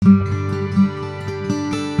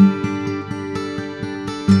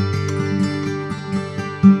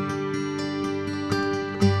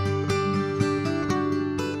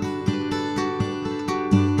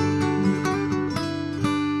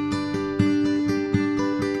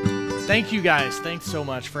thank you guys. Thanks so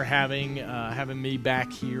much for having me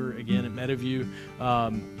back here again at Meadowview.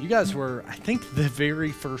 You guys were, I think, the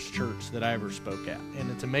very first church that I ever spoke at,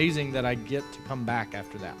 and it's amazing that I get to come back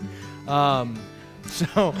after that.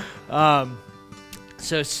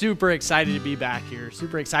 So super excited to be back here.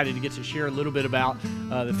 Super excited to get to share a little bit about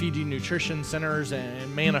the Fiji Nutrition Centers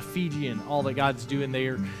and Manna Fiji and all that God's doing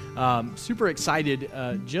there. Super excited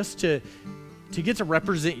just to get to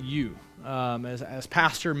represent you. As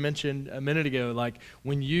Pastor mentioned a minute ago, like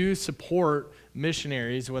when you support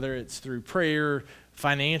missionaries, whether it's through prayer,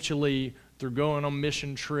 financially, through going on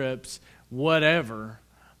mission trips, whatever,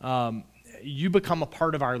 you become a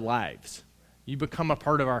part of our lives. You become a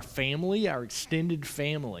part of our family, our extended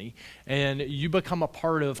family, and you become a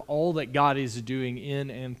part of all that God is doing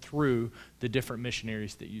in and through the different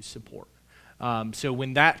missionaries that you support. So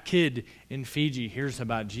when that kid in Fiji hears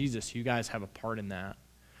about Jesus, you guys have a part in that.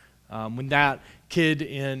 When that kid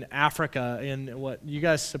in Africa, you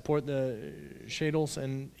guys support the Shadles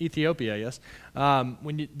in Ethiopia, yes?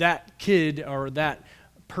 That kid or that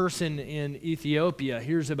person in Ethiopia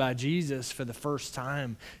hears about Jesus for the first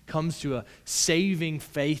time, comes to a saving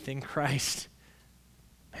faith in Christ,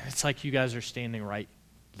 and it's like you guys are standing right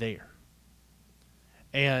there.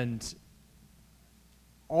 And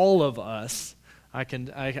all of us, I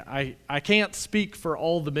can't speak for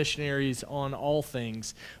all the missionaries on all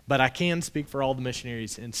things, but I can speak for all the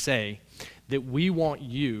missionaries and say that we want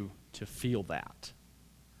you to feel that.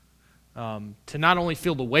 To not only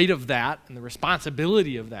feel the weight of that and the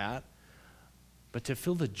responsibility of that, but to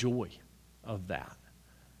feel the joy of that.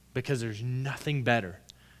 Because there's nothing better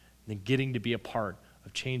than getting to be a part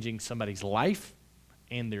of changing somebody's life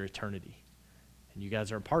and their eternity. And you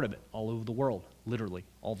guys are a part of it all over the world, literally,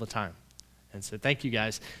 all the time. And so thank you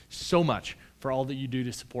guys so much for all that you do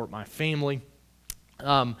to support my family.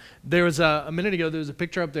 There was a minute ago, there was a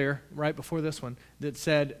picture up there right before this one that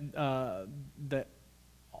said that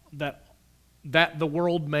the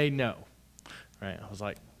world may know. Right? I was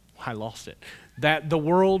like, I lost it. That the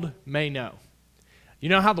world may know. You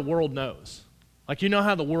know how the world knows? Like, you know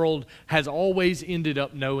how the world has always ended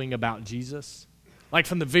up knowing about Jesus? Like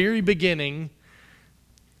from the very beginning,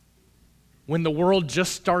 when the world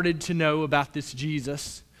just started to know about this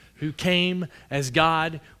Jesus who came as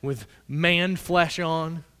God with man flesh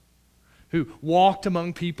on, who walked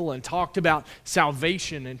among people and talked about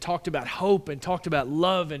salvation and talked about hope and talked about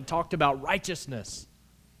love and talked about righteousness.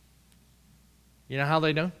 You know how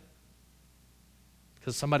they know?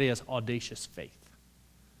 Because somebody has audacious faith.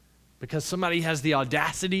 Because somebody has the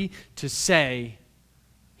audacity to say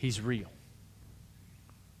he's real.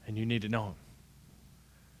 And you need to know him.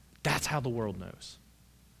 That's how the world knows.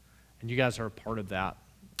 And you guys are a part of that.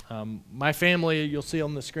 My family, you'll see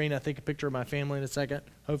on the screen, I think, a picture of my family in a second,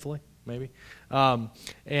 hopefully, maybe.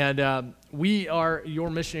 We are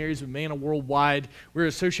your missionaries with Manna Worldwide. We're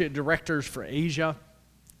associate directors for Asia.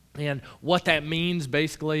 And what that means,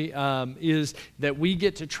 basically, is that we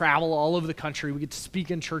get to travel all over the country. We get to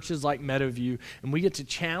speak in churches like Meadowview, and we get to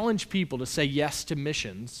challenge people to say yes to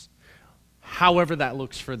missions, however that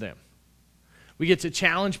looks for them. We get to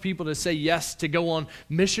challenge people to say yes to go on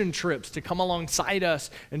mission trips, to come alongside us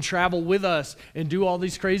and travel with us and do all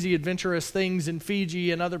these crazy adventurous things in Fiji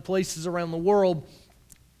and other places around the world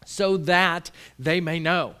so that they may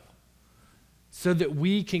know, so that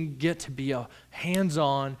we can get to be a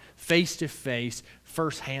hands-on, face-to-face,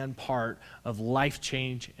 first-hand part of life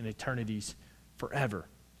change and eternities forever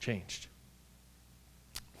changed.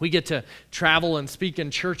 We get to travel and speak in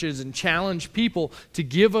churches and challenge people to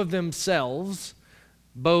give of themselves,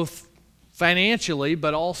 both financially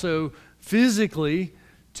but also physically,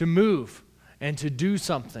 to move and to do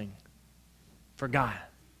something for God.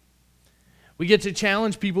 We get to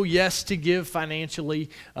challenge people, yes, to give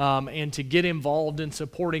financially and to get involved in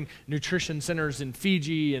supporting nutrition centers in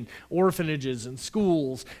Fiji and orphanages and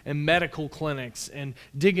schools and medical clinics and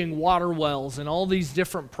digging water wells and all these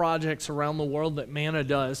different projects around the world that Manna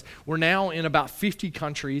does. We're now in about 50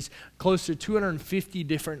 countries, close to 250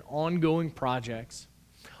 different ongoing projects,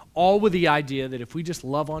 all with the idea that if we just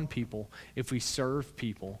love on people, if we serve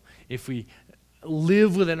people, if we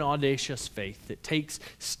live with an audacious faith that takes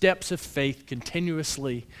steps of faith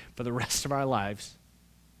continuously for the rest of our lives,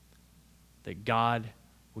 that God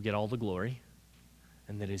will get all the glory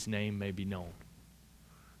and that his name may be known,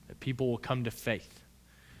 that people will come to faith.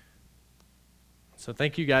 So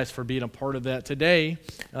thank you guys for being a part of that today.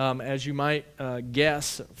 As you might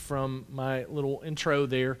guess from my little intro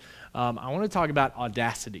there, I want to talk about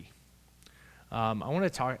audacity. I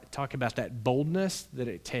want to talk about that boldness that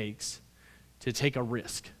it takes to take a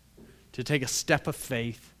risk, to take a step of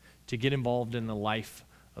faith, to get involved in the life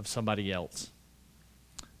of somebody else.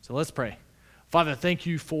 So let's pray. Father, thank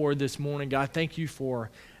you for this morning. God, thank you for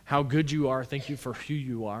how good you are. Thank you for who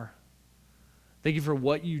you are. Thank you for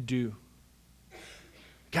what you do.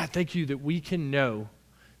 God, thank you that we can know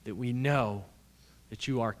that we know that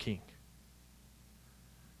you are King.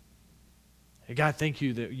 And God, thank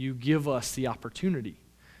you that you give us the opportunity,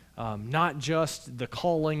 not just the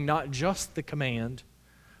calling, not just the command,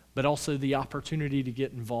 but also the opportunity to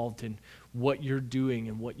get involved in what you're doing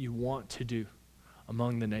and what you want to do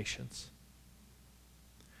among the nations.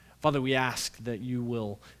 Father, we ask that you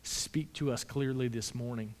will speak to us clearly this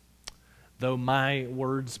morning, though my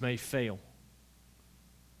words may fail.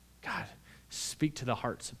 God, speak to the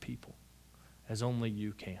hearts of people as only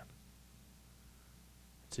you can.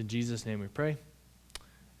 It's in Jesus' name we pray.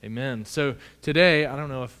 Amen. So today, I don't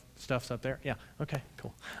know if stuff's up there. Yeah, okay,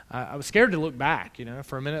 cool. I was scared to look back,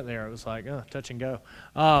 for a minute there. It was like, touch and go.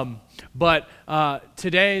 But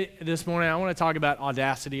today, this morning, I want to talk about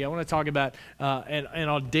audacity. I want to talk about an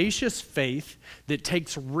audacious faith that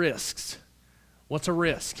takes risks. What's a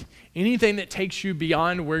risk? Anything that takes you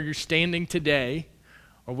beyond where you're standing today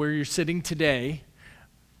or where you're sitting today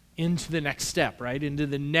into the next step, right? Into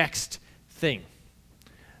the next thing.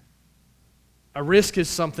 A risk is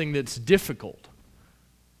something that's difficult.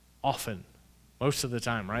 Often, most of the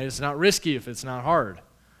time, right? It's not risky if it's not hard.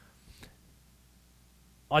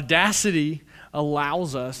 Audacity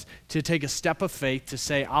allows us to take a step of faith to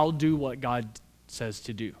say, I'll do what God says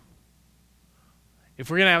to do. If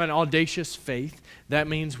we're going to have an audacious faith, that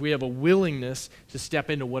means we have a willingness to step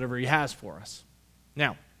into whatever he has for us.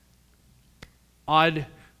 Now, odd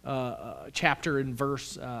chapter and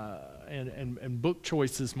verse and book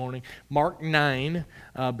choice this morning, Mark 9,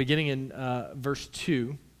 beginning in verse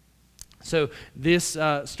 2. So this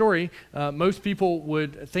story, most people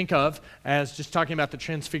would think of as just talking about the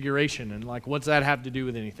transfiguration and like, what's that have to do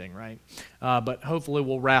with anything, right? But hopefully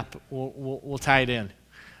we'll tie it in.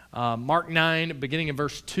 Mark 9, beginning in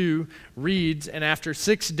verse 2, reads, and after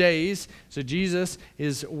 6 days, so Jesus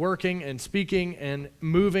is working and speaking and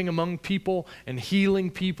moving among people and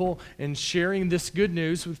healing people and sharing this good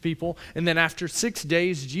news with people. And then after 6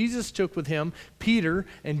 days, Jesus took with him Peter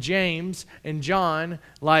and James and John.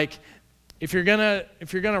 Like, if you're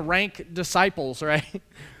gonna rank disciples, right?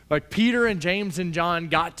 Like Peter and James and John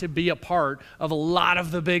got to be a part of a lot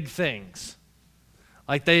of the big things.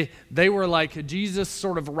 Like they were like Jesus'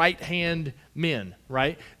 sort of right-hand men,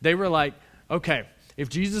 right? They were like, okay, if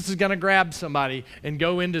Jesus is going to grab somebody and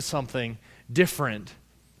go into something different,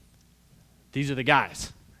 these are the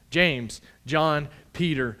guys. James, John,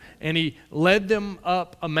 Peter. And he led them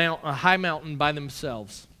up a high mountain by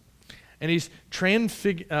themselves. And he's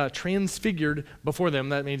transfigured before them.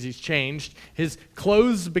 That means he's changed. His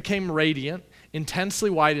clothes became radiant, intensely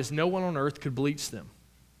white as no one on earth could bleach them.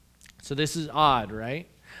 So this is odd, right?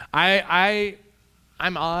 I'm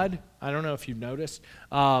odd. I don't know if you've noticed.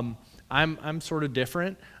 I'm sort of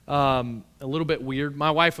different, a little bit weird.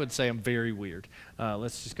 My wife would say I'm very weird.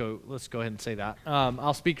 Let's go ahead and say that.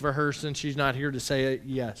 I'll speak for her since she's not here to say it.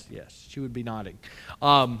 Yes, she would be nodding.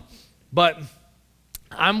 But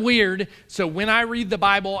I'm weird, so when I read the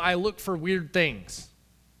Bible, I look for weird things.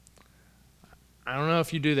 I don't know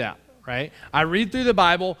if you do that, right? I read through the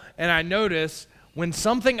Bible, and I notice when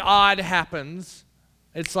something odd happens,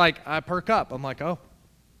 it's like I perk up. I'm like, oh,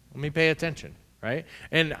 let me pay attention, right?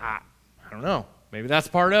 And I don't know. Maybe that's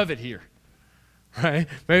part of it here, right?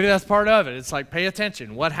 Maybe that's part of it. It's like, pay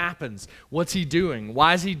attention. What happens? What's he doing?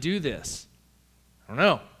 Why does he do this? I don't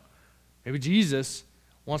know. Maybe Jesus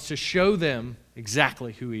wants to show them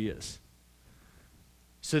exactly who he is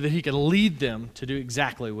so that he can lead them to do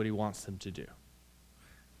exactly what he wants them to do,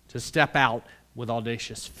 to step out with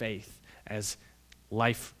audacious faith as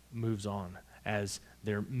life moves on, as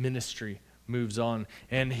their ministry moves on.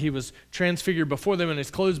 And he was transfigured before them, and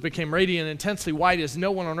his clothes became radiant, intensely white as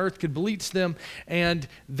no one on earth could bleach them. And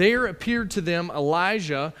there appeared to them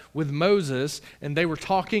Elijah with Moses, and they were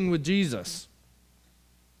talking with Jesus.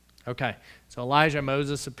 Okay, so Elijah,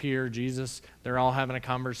 Moses appear, Jesus, they're all having a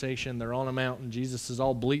conversation. They're on a mountain. Jesus is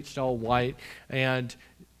all bleached, all white. And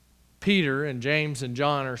Peter and James and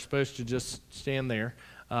John are supposed to just stand there,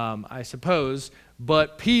 I suppose.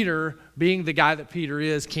 But Peter, being the guy that Peter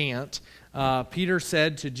is, can't. Peter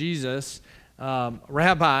said to Jesus,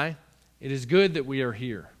 Rabbi, it is good that we are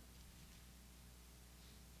here.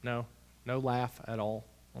 No laugh at all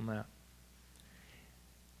on that.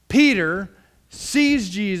 Peter sees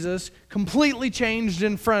Jesus completely changed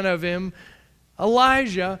in front of him.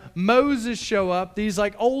 Elijah, Moses show up. These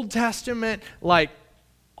like Old Testament, like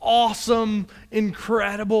awesome,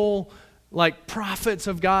 incredible like prophets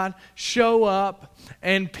of God show up,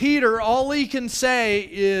 and Peter, all he can say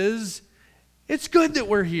is, "It's good that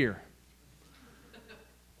we're here."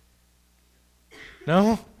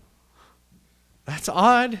 No? That's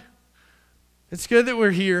odd. It's good that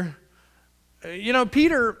we're here. You know,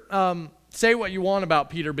 Peter, say what you want about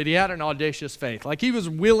Peter, but he had an audacious faith. Like, he was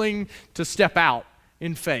willing to step out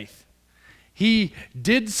in faith. He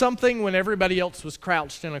did something when everybody else was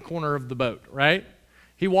crouched in a corner of the boat, right?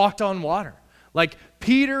 He walked on water. Like,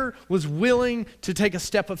 Peter was willing to take a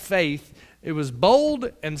step of faith. It was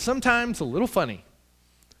bold and sometimes a little funny.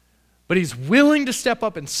 But he's willing to step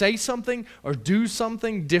up and say something or do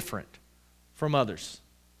something different from others.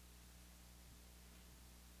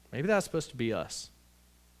 Maybe that's supposed to be us.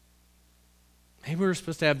 Maybe we're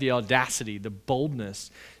supposed to have the audacity, the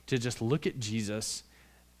boldness to just look at Jesus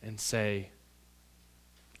and say,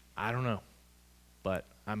 "I don't know, but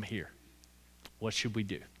I'm here. What should we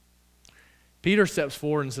do?" Peter steps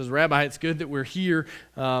forward and says, "Rabbi, it's good that we're here."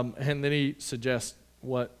 And then he suggests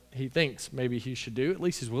what he thinks maybe he should do. At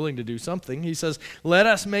least he's willing to do something. He says, "Let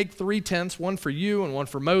us make 3 tents, one for you and one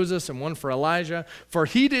for Moses and one for Elijah." For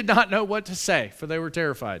he did not know what to say, for they were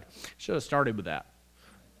terrified. Should have started with that.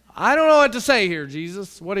 "I don't know what to say here,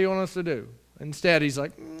 Jesus. What do you want us to do?" Instead, he's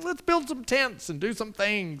like, "Let's build some tents and do some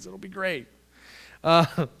things. It'll be great." I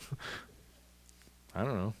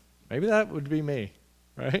don't know. Maybe that would be me,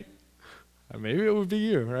 right? Or maybe it would be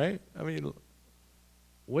you, right? I mean,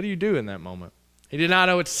 what do you do in that moment? He did not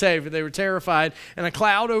know what to say, for they were terrified, and a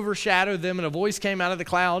cloud overshadowed them, and a voice came out of the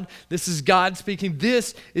cloud. This is God speaking.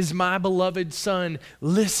 "This is my beloved Son.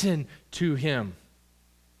 Listen to him."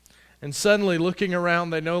 And suddenly, looking around,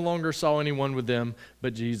 they no longer saw anyone with them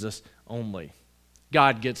but Jesus only.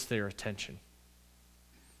 God gets their attention.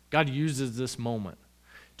 God uses this moment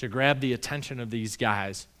to grab the attention of these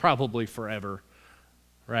guys, probably forever,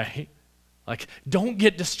 right? Like, don't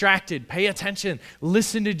get distracted. Pay attention.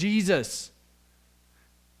 Listen to Jesus.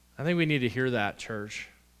 I think we need to hear that, church.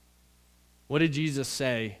 What did Jesus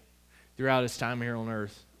say throughout his time here on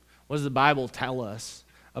earth? What does the Bible tell us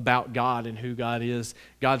about God and who God is?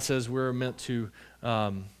 God says we're meant to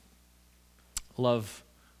love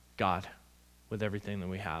God with everything that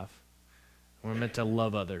we have. We're meant to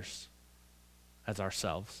love others as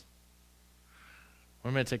ourselves.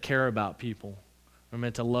 We're meant to care about people. We're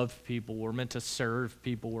meant to love people. We're meant to serve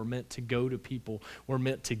people. We're meant to go to people. We're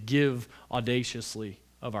meant to give audaciously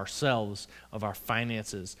of ourselves, of our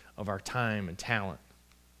finances, of our time and talent.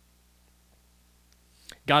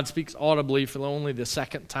 God speaks audibly for only the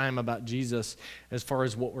second time about Jesus as far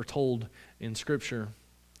as what we're told in Scripture.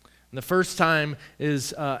 And the first time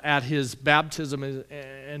is at his baptism,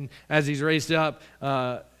 and as he's raised up,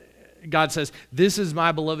 God says, "This is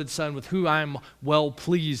my beloved Son with whom I am well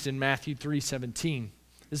pleased," in Matthew 3:17.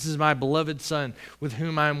 This is my beloved Son with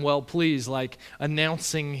whom I am well pleased, like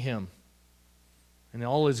announcing him in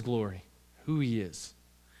all his glory, who he is.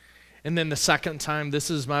 And then the second time, "This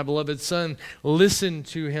is my beloved Son, listen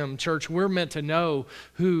to him." Church, we're meant to know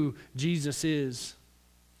who Jesus is.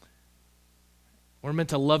 We're meant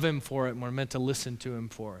to love him for it, and we're meant to listen to him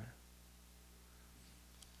for it.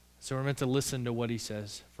 So we're meant to listen to what he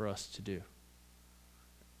says for us to do.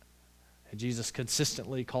 And Jesus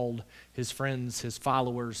consistently called his friends, his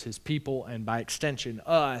followers, his people, and by extension,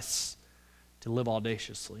 us, to live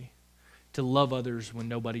audaciously, to love others when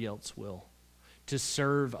nobody else will, to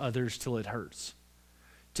serve others till it hurts,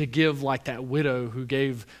 to give like that widow who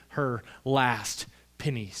gave her last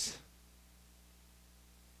pennies.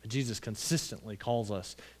 But Jesus consistently calls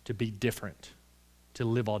us to be different, to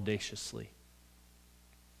live audaciously.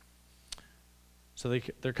 So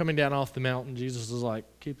they're coming down off the mountain. Jesus is like,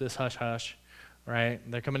 "Keep this hush-hush," right?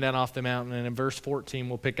 They're coming down off the mountain, and in verse 14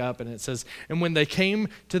 we'll pick up, and it says, "And when they came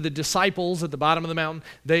to the disciples at the bottom of the mountain,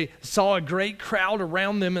 they saw a great crowd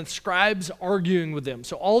around them and scribes arguing with them."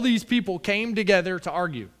 So all these people came together to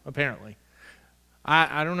argue, apparently.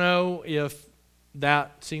 I don't know if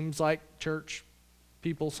that seems like church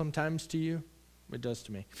people sometimes to you. It does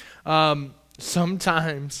to me.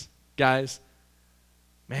 Sometimes, guys,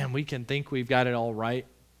 man, we can think we've got it all right,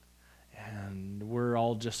 and we're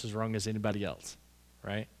all just as wrong as anybody else,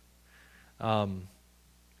 right?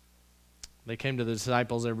 They came to the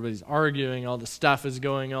disciples, everybody's arguing, all the stuff is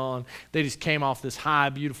going on. They just came off this high,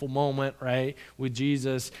 beautiful moment, right, with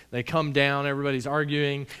Jesus. They come down, everybody's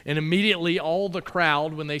arguing, and immediately all the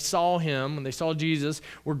crowd, when they saw him, when they saw Jesus,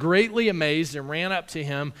 were greatly amazed and ran up to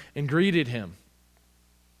him and greeted him.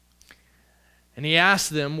 And he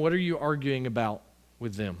asked them, "What are you arguing about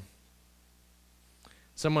with them?"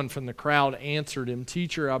 Someone from the crowd answered him,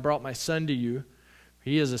 "Teacher, I brought my son to you.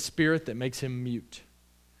 He has a spirit that makes him mute.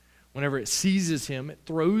 Whenever it seizes him, it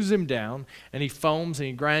throws him down, and he foams and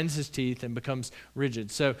he grinds his teeth and becomes rigid.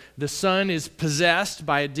 So the son is possessed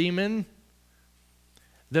by a demon.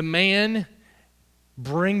 The man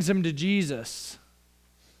brings him to Jesus.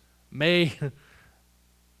 May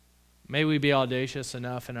we be audacious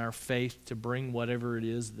enough in our faith to bring whatever it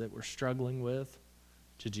is that we're struggling with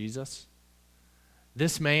to Jesus.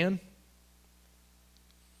 This man,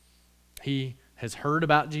 he has heard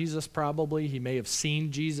about Jesus probably. He may have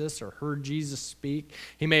seen Jesus or heard Jesus speak.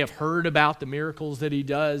 He may have heard about the miracles that he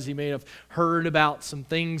does. He may have heard about some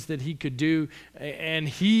things that he could do. And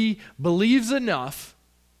he believes enough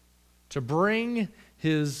to bring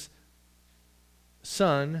his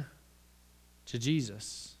son to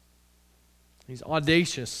Jesus. He's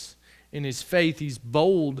audacious in his faith. He's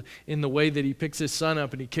bold in the way that he picks his son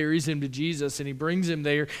up and he carries him to Jesus and he brings him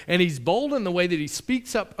there. And he's bold in the way that he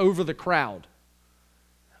speaks up over the crowd.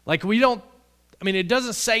 Like it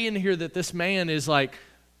doesn't say in here that this man is like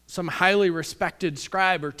some highly respected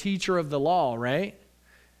scribe or teacher of the law, right?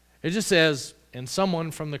 It just says, and someone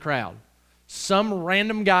from the crowd. Some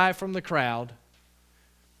random guy from the crowd.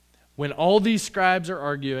 When all these scribes are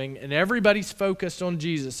arguing and everybody's focused on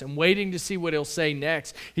Jesus and waiting to see what he'll say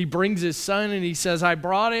next, he brings his son and he says, I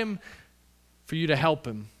brought him for you to help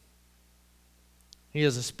him. He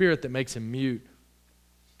has a spirit that makes him mute.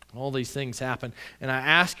 All these things happen. And I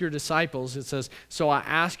ask your disciples, it says, so I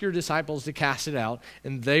asked your disciples to cast it out,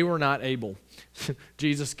 and they were not able.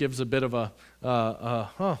 Jesus gives a bit of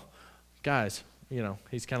guys,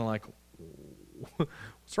 he's kind of like,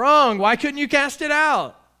 what's wrong? Why couldn't you cast it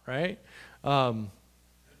out? Right?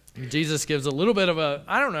 Jesus gives a little bit of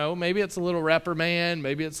I don't know, maybe it's a little reprimand,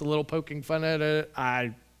 maybe it's a little poking fun at it.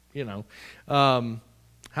 How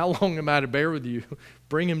long am I to bear with you?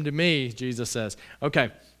 Bring him to me, Jesus says.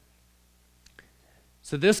 Okay.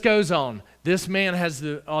 So this goes on. This man has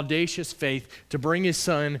the audacious faith to bring his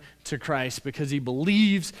son to Christ because he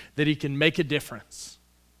believes that he can make a difference.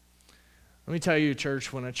 Let me tell you,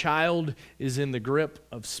 church, when a child is in the grip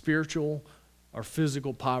of spiritual or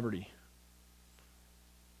physical poverty,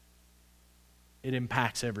 it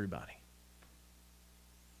impacts everybody.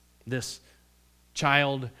 This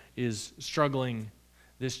child is struggling.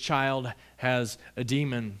 This child has a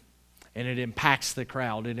demon. And it impacts the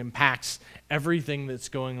crowd. It impacts everything that's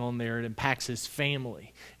going on there. It impacts his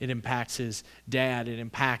family. It impacts his dad. It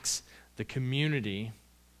impacts the community.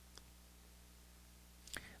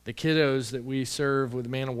 The kiddos that we serve with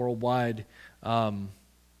Manna Worldwide, while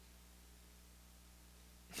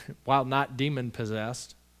not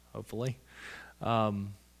demon-possessed, hopefully, they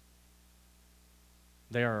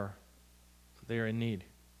are in need.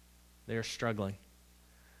 They are struggling.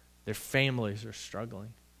 Their families are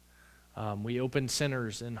struggling. We open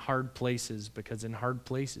centers in hard places because in hard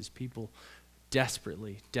places people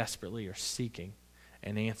desperately are seeking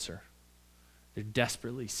an answer. They're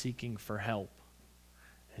desperately seeking for help.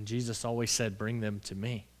 And Jesus always said, bring them to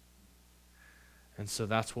me. And so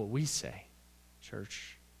that's what we say,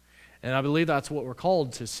 church. And I believe that's what we're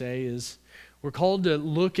called to say is we're called to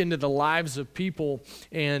look into the lives of people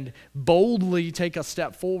and boldly take a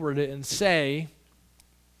step forward and say,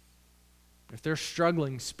 if they're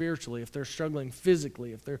struggling spiritually, if they're struggling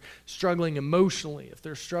physically, if they're struggling emotionally, if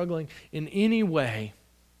they're struggling in any way,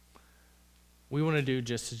 we want to do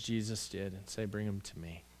just as Jesus did and say, bring them to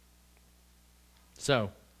me.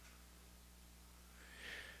 So,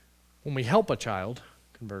 when we help a child,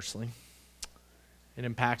 conversely, it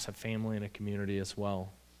impacts a family and a community as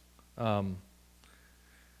well. The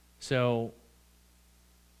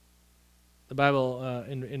Bible,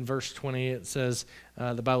 in verse 20, it says,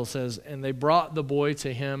 the Bible says, and they brought the boy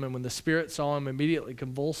to him, and when the spirit saw him, immediately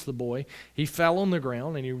convulsed the boy. He fell on the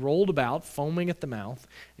ground, and he rolled about, foaming at the mouth.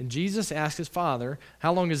 And Jesus asked his father,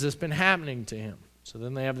 how long has this been happening to him? So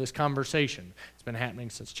then they have this conversation. It's been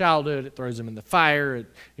happening since childhood. It throws him in the fire. It,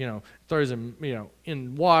 throws him,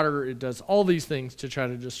 in water. It does all these things to try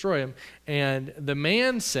to destroy him. And the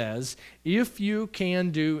man says, if you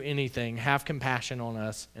can do anything, have compassion on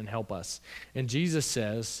us and help us. And Jesus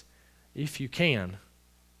says, if you can,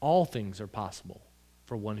 all things are possible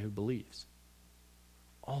for one who believes.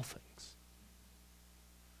 All things.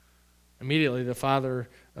 Immediately the father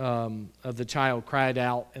of the child cried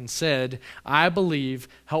out and said, I believe,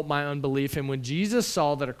 help my unbelief. And when Jesus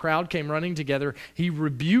saw that a crowd came running together, he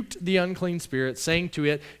rebuked the unclean spirit, saying to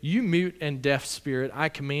it, you mute and deaf spirit, I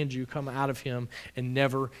command you, come out of him and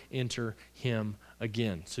never enter him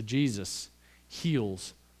again. So Jesus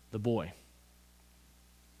heals the boy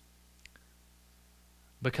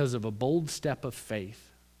because of a bold step of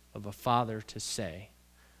faith of a father to say,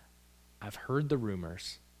 I've heard the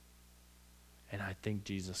rumors, and I think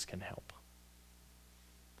Jesus can help.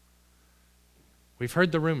 We've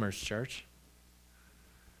heard the rumors, church.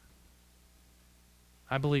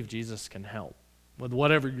 I believe Jesus can help with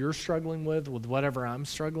whatever you're struggling with whatever I'm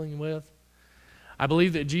struggling with. I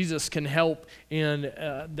believe that Jesus can help in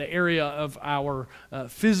the area of our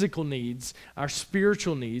physical needs, our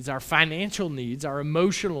spiritual needs, our financial needs, our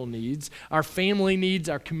emotional needs, our family needs,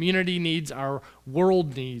 our community needs, our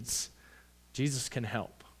world needs. Jesus can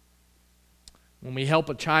help. When we help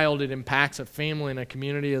a child, it impacts a family and a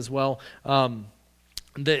community as well.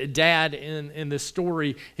 The dad in this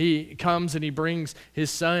story, he comes and he brings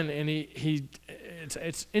his son, and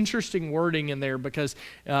it's interesting wording in there because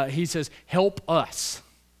he says, help us.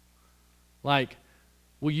 Like,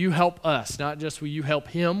 will you help us? Not just will you help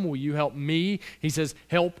him, will you help me? He says,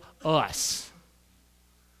 help us.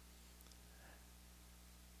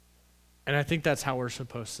 And I think that's how we're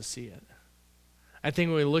supposed to see it. I think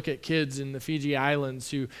when we look at kids in the Fiji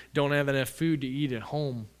Islands who don't have enough food to eat at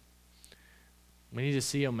home, we need to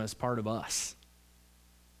see them as part of us.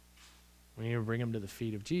 We need to bring them to the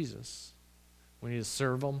feet of Jesus. We need to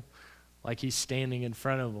serve them like he's standing in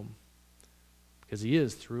front of them, because he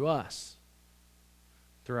is through us,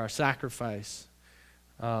 through our sacrifice.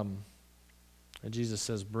 And Jesus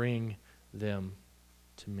says, bring them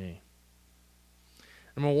to me.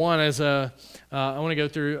 Number one, I want to go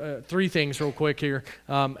through three things real quick here.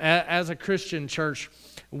 As a Christian church,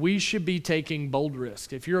 we should be taking bold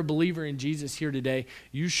risks. If you're a believer in Jesus here today,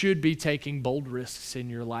 you should be taking bold risks in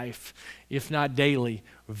your life, if not daily,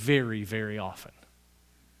 very, very often.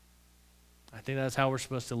 I think that's how we're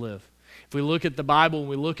supposed to live. If we look at the Bible and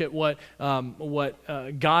we look at what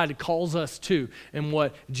God calls us to and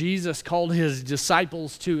what Jesus called his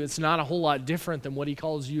disciples to, it's not a whole lot different than what he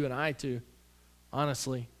calls you and I to,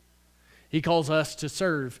 honestly. He calls us to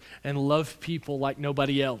serve and love people like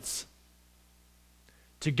nobody else,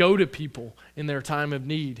 to go to people in their time of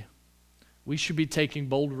need. We should be taking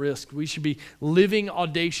bold risks. We should be living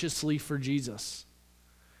audaciously for Jesus.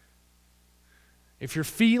 If you're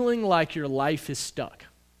feeling like your life is stuck,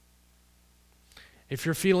 if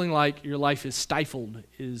you're feeling like your life is stifled,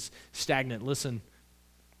 is stagnant, listen,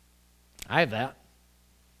 I have that.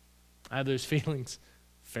 I have those feelings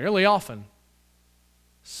fairly often.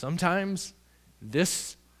 Sometimes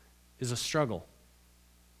this is a struggle.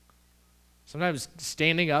 Sometimes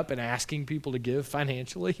standing up and asking people to give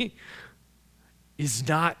financially is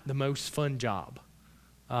not the most fun job.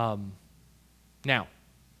 Now,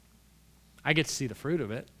 I get to see the fruit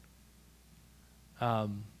of it,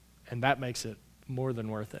 and that makes it more than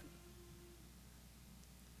worth it.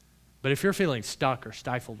 But if you're feeling stuck or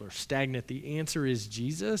stifled or stagnant, the answer is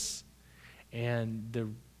Jesus. And the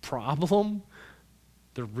problem,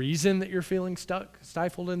 the reason that you're feeling stuck,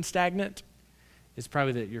 stifled, and stagnant is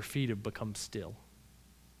probably that your feet have become still.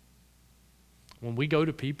 When we go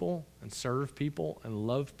to people and serve people and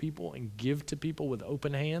love people and give to people with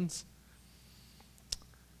open hands,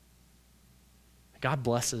 God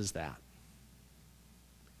blesses that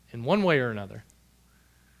in one way or another.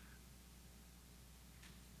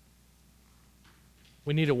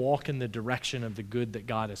 We need to walk in the direction of the good that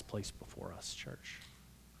God has placed before us, church.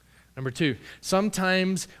 Number two,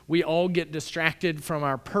 sometimes we all get distracted from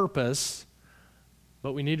our purpose,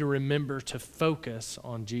 but we need to remember to focus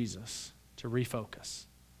on Jesus, to refocus.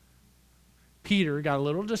 Peter got a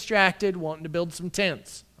little distracted wanting to build some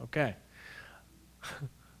tents. Okay.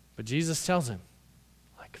 But Jesus tells him,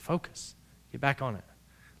 focus. Get back on it.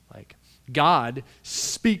 God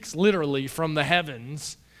speaks literally from the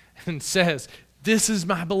heavens and says, this is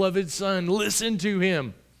my beloved son. Listen to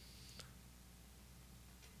him.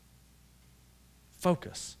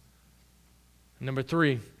 Focus. Number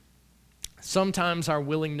three, sometimes our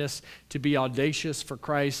willingness to be audacious for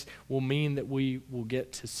Christ will mean that we will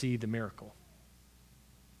get to see the miracle.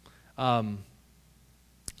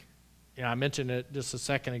 I mentioned it just a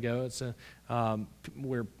second ago. It's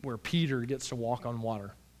where Peter gets to walk on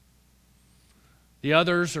water. The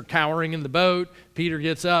others are cowering in the boat. Peter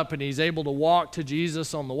gets up and he's able to walk to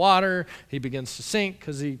Jesus on the water. He begins to sink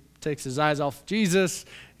because he takes his eyes off Jesus.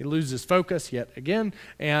 He loses focus yet again.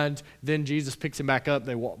 And then Jesus picks him back up.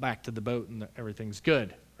 They walk back to the boat and everything's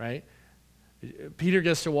good, right? Peter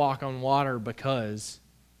gets to walk on water because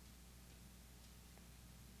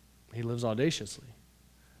he lives audaciously.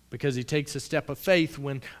 Because he takes a step of faith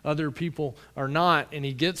when other people are not, and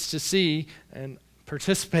he gets to see and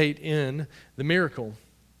participate in the miracle.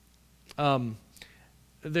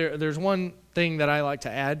 There's one thing that I like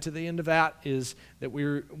to add to the end of that is that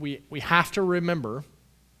we have to remember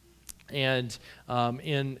And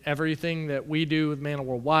in everything that we do with Manna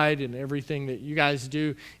Worldwide and everything that you guys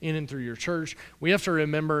do in and through your church, we have to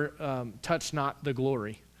remember, touch not the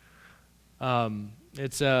glory. I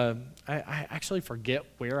actually forget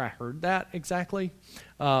where I heard that exactly,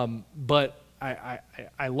 but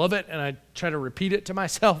I love it, and I try to repeat it to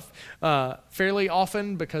myself fairly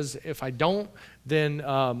often, because if I don't, then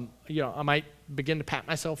I might begin to pat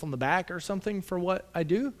myself on the back or something for what I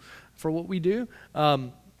do, for what we do.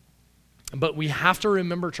 But we have to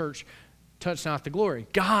remember, church, touch not the glory.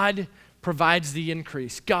 God provides the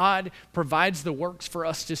increase. God provides the works for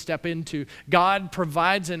us to step into. God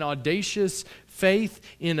provides an audacious faith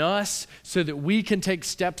in us so that we can take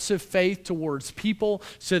steps of faith towards people,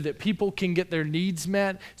 so that people can get their needs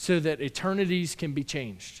met, so that eternities can be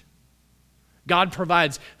changed. God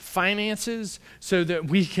provides finances so that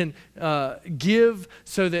we can give,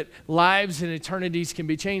 so that lives and eternities can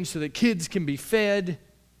be changed, so that kids can be fed,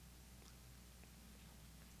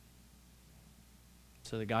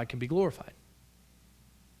 so that God can be glorified.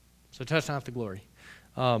 So touch not the glory.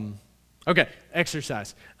 Okay,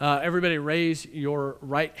 exercise. Everybody raise your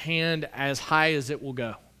right hand as high as it will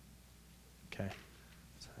go. Okay,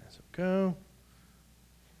 as high as it will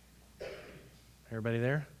go. Everybody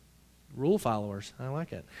there? Rule followers, I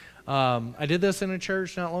like it. I did this in a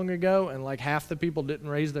church not long ago, and like half the people didn't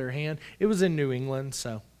raise their hand. It was in New England,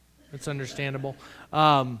 so it's understandable.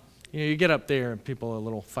 You get up there and people are a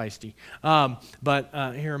little feisty.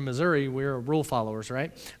 But here in Missouri, we're rule followers,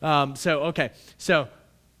 right? So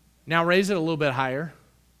now raise it a little bit higher.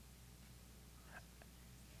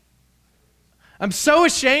 I'm so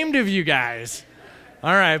ashamed of you guys.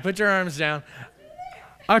 All right, put your arms down.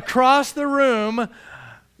 Across the room,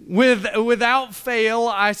 without fail,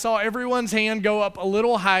 I saw everyone's hand go up a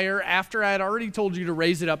little higher after I had already told you to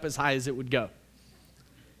raise it up as high as it would go.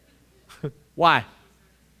 Why?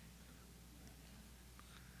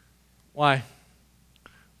 Why?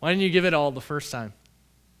 Why didn't you give it all the first time?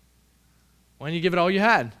 Why didn't you give it all you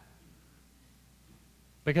had?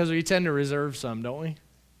 Because we tend to reserve some, don't we?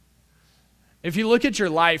 If you look at your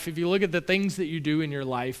life, if you look at the things that you do in your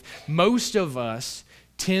life, most of us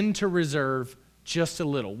tend to reserve just a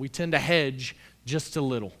little. We tend to hedge just a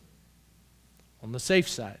little on the safe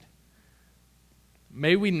side.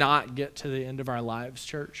 May we not get to the end of our lives,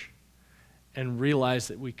 church, and realize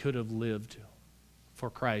that we could have lived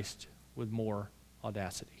for Christ with more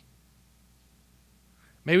audacity.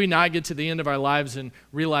 May we not get to the end of our lives and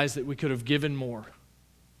realize that we could have given more,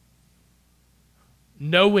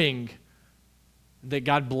 knowing that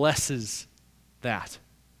God blesses that,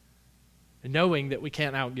 and knowing that we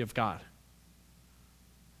can't outgive God.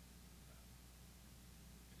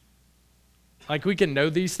 Like, we can know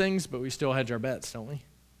these things, but we still hedge our bets, don't we?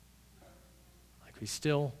 Like, we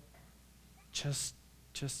still that's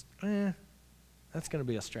going to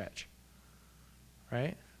be a stretch.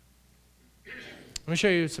 Right? Let me show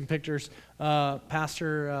you some pictures.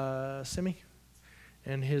 Pastor Simi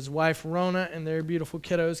and his wife Rona and their beautiful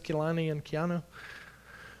kiddos, Kilani and Keanu.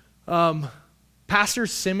 Pastor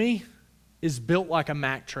Simi is built like a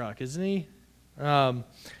Mack truck, isn't he?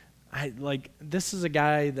 This is a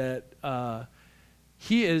guy that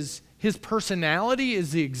his personality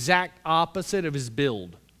is the exact opposite of his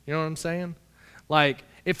build. You know what I'm saying? Like,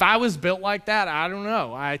 if I was built like that, I don't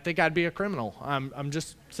know. I think I'd be a criminal. I'm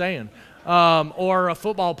just saying. Or a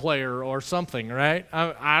football player or something, right?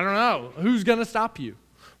 I don't know. Who's going to stop you,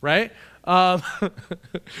 right?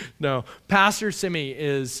 No. Pastor Simi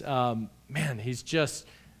is, he's just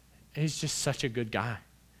such a good guy.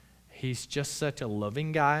 He's just such a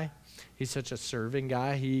loving guy. He's such a serving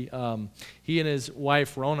guy. He and his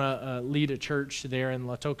wife, Rona, lead a church there in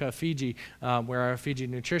Latoka, Fiji, where our Fiji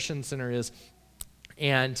Nutrition Center is.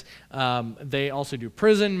 And they also do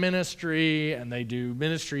prison ministry, and they do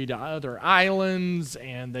ministry to other islands,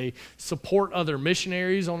 and they support other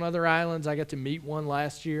missionaries on other islands. I got to meet one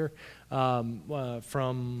last year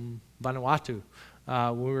from Vanuatu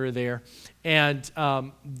when we were there. And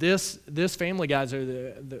this family, guys, are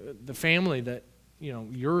the family that,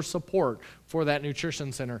 your support for that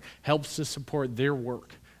nutrition center helps to support their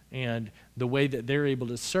work and the way that they're able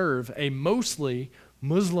to serve a mostly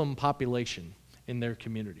Muslim population in their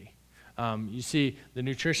community. You see the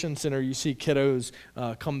nutrition center, you see kiddos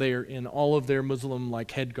come there in all of their Muslim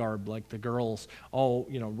head garb, like the girls all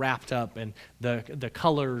wrapped up, and the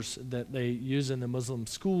colors that they use in the Muslim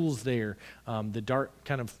schools there, the dark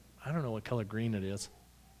kind of, I don't know what color green it is.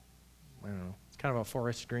 I don't know. It's kind of a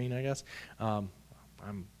forest green, I guess.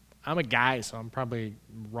 I'm a guy, so I'm probably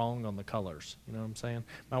wrong on the colors. You know what I'm saying?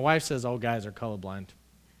 My wife says all guys are colorblind.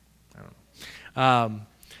 I don't know.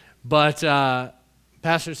 But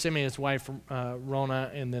Pastor Simi, his wife,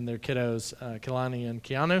 Rona, and then their kiddos, Kalani and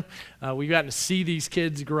Keanu. We've gotten to see these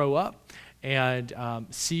kids grow up and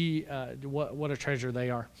see what a treasure they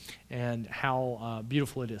are and how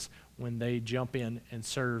beautiful it is when they jump in and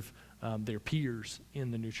serve their peers in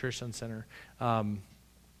the nutrition center.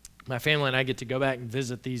 My family and I get to go back and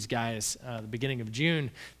visit these guys the beginning of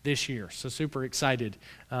June this year. So super excited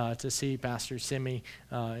to see Pastor Simi,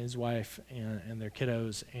 his wife, and their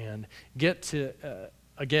kiddos, and get to,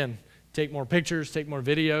 again, take more pictures, take more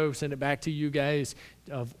video, send it back to you guys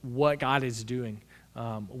of what God is doing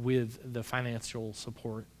with the financial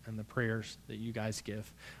support and the prayers that you guys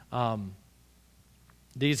give.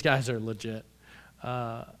 These guys are legit.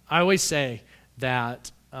 I always say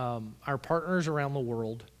that our partners around the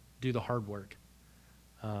world do the hard work.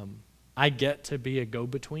 I get to be a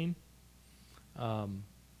go-between,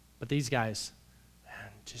 but these guys,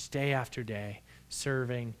 man, just day after day,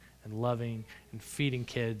 serving and loving and feeding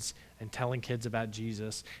kids and telling kids about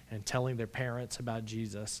Jesus and telling their parents about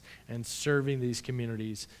Jesus and serving these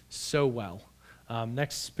communities so well.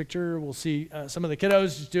 Next picture, we'll see some of the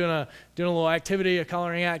kiddos just doing a little activity, a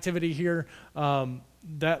coloring activity here.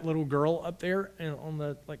 That little girl up there on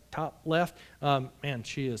the top left, man,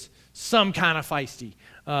 she is some kind of feisty.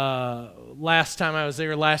 Last time I was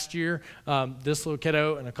there last year, this little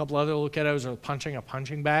kiddo and a couple other little kiddos are punching a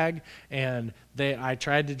punching bag, and I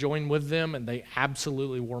tried to join with them, and they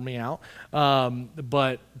absolutely wore me out.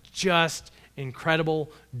 But just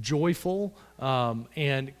incredible, joyful,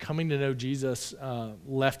 and coming to know Jesus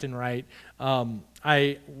left and right.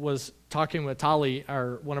 I was talking with Tali,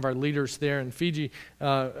 one of our leaders there in Fiji,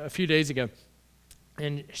 a few days ago,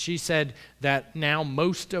 and she said that now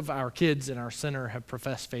most of our kids in our center have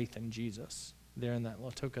professed faith in Jesus. They're in that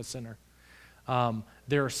Lautoka Center.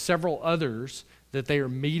 There are several others that they are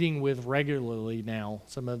meeting with regularly now,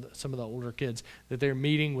 some of the older kids, that they're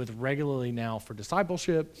meeting with regularly now for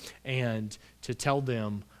discipleship and to tell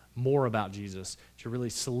them more about Jesus, to really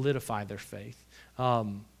solidify their faith.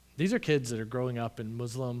 These are kids that are growing up in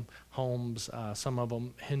Muslim homes, some of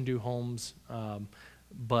them Hindu homes,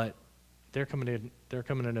 but they're coming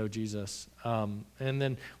to know Jesus. And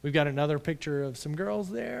then we've got another picture of some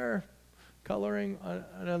girls there coloring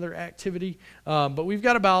another activity. But we've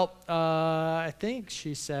got about, I think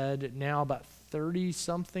she said now about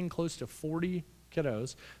 30-something, close to 40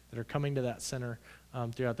 kiddos that are coming to that center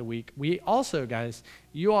throughout the week. We also, guys,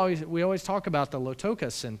 we always talk about the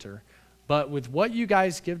Lautoka Center, but with what you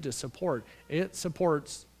guys give to support, it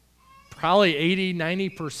supports probably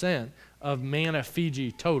 80-90% of Mana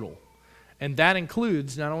Fiji total. And that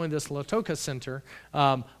includes not only this Lautoka Center,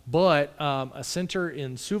 but a center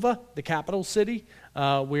in Suva, the capital city,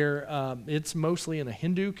 where it's mostly in a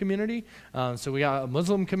Hindu community. So we got a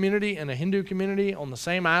Muslim community and a Hindu community on the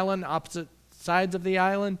same island, opposite sides of the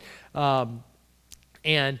island.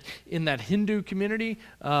 And in that Hindu community,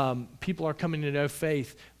 people are coming to know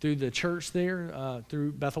faith through the church there,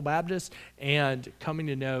 through Bethel Baptist, and coming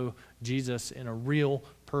to know Jesus in a real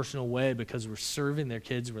personal way because we're serving their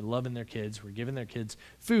kids, we're loving their kids, we're giving their kids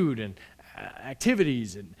food and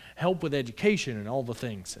activities and help with education and all the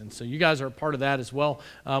things. And so you guys are a part of that as well.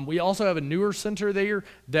 We also have a newer center there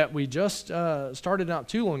that we just started not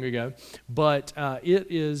too long ago, but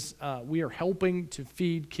we are helping to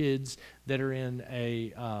feed kids that are in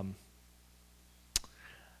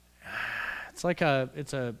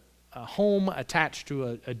it's a home attached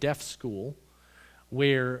to a deaf school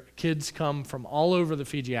where kids come from all over the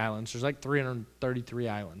Fiji Islands. There's like 333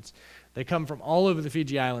 islands. They come from all over the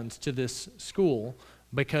Fiji Islands to this school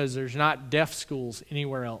because there's not deaf schools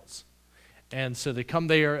anywhere else. And so they come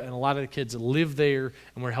there, and a lot of the kids live there,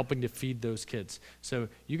 and we're helping to feed those kids. So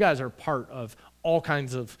you guys are part of all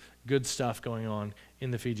kinds of good stuff going on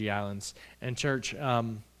in the Fiji Islands. And church, I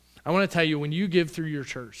want to tell you, when you give through your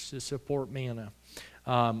church to support Mana,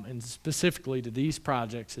 and specifically to these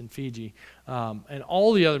projects in Fiji, and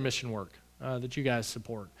all the other mission work that you guys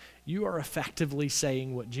support, you are effectively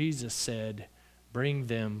saying what Jesus said, bring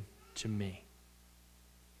them to me.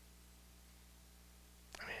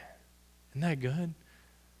 I mean, isn't that good?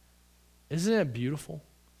 Isn't it beautiful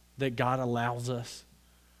that God allows us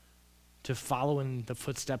to follow in the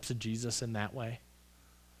footsteps of Jesus in that way?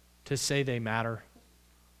 To say they matter,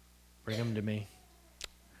 bring them to me,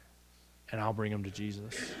 and I'll bring them to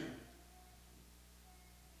Jesus.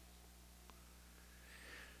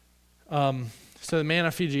 So the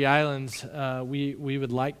Mana Fiji Islands, we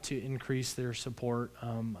would like to increase their support.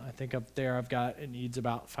 I think up there it needs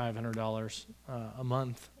about $500 a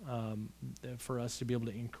month for us to be able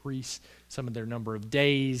to increase some of their number of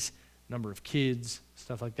days, number of kids,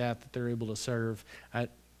 stuff like that they're able to serve.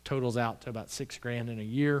 totals out to about $6,000 in a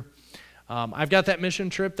year. I've got that mission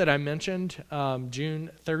trip that I mentioned, June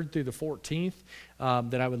 3rd through the 14th,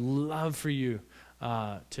 that I would love for you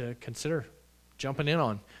to consider jumping in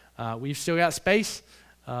on. We've still got space.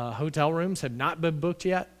 Hotel rooms have not been booked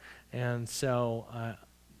yet, and so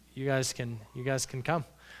you guys can come.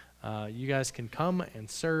 You guys can come and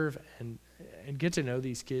serve and get to know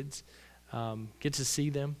these kids, get to see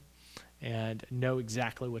them, and know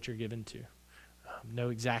exactly what you're given to. Know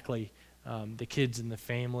exactly the kids and the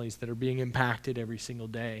families that are being impacted every single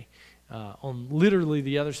day on literally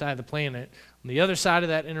the other side of the planet, on the other side of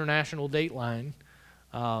that international date line,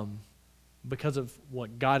 because of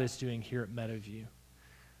what God is doing here at Meadowview.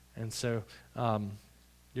 And so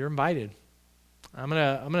you're invited. I'm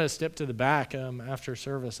gonna step to the back after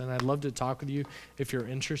service, and I'd love to talk with you if you're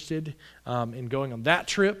interested in going on that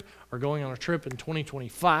trip or going on a trip in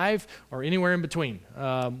 2025 or anywhere in between.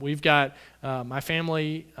 We've got my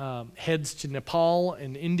family heads to Nepal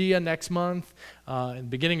and India next month. In the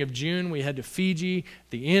beginning of June, we head to Fiji. At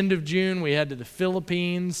the end of June, we head to the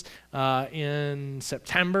Philippines. In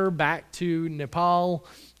September, back to Nepal.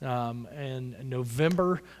 And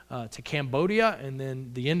November to Cambodia, and then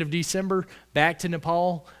the end of December back to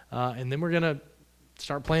Nepal, and then we're going to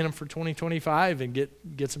start planning for 2025 and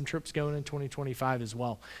get some trips going in 2025 as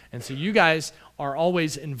well. And so you guys are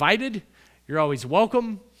always invited. You're always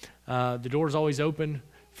welcome. The door's always open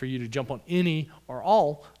for you to jump on any or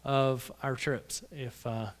all of our trips. If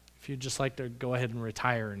you'd just like to go ahead and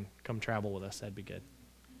retire and come travel with us, that'd be good.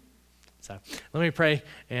 So let me pray,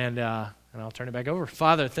 and I'll turn it back over.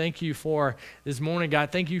 Father, thank you for this morning,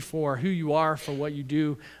 God. Thank you for who you are, for what you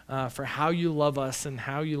do, for how you love us and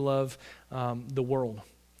how you love the world.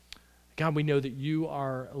 God, we know that you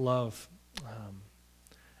are love,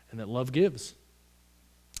 and that love gives.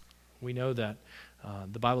 We know that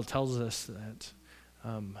the Bible tells us that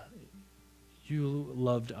you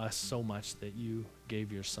loved us so much that you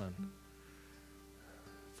gave your son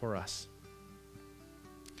for us.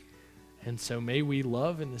 And so may we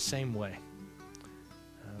love in the same way.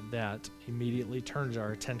 That immediately turns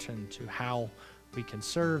our attention to how we can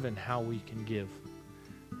serve and how we can give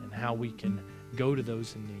and how we can go to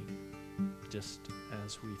those in need, just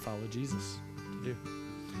as we follow Jesus to do.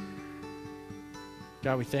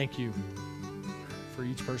 God, we thank you for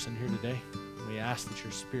each person here today. We ask that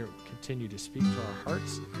your Spirit will continue to speak to our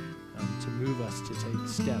hearts, to move us to take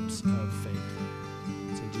steps of faith.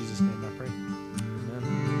 It's in Jesus' name I pray.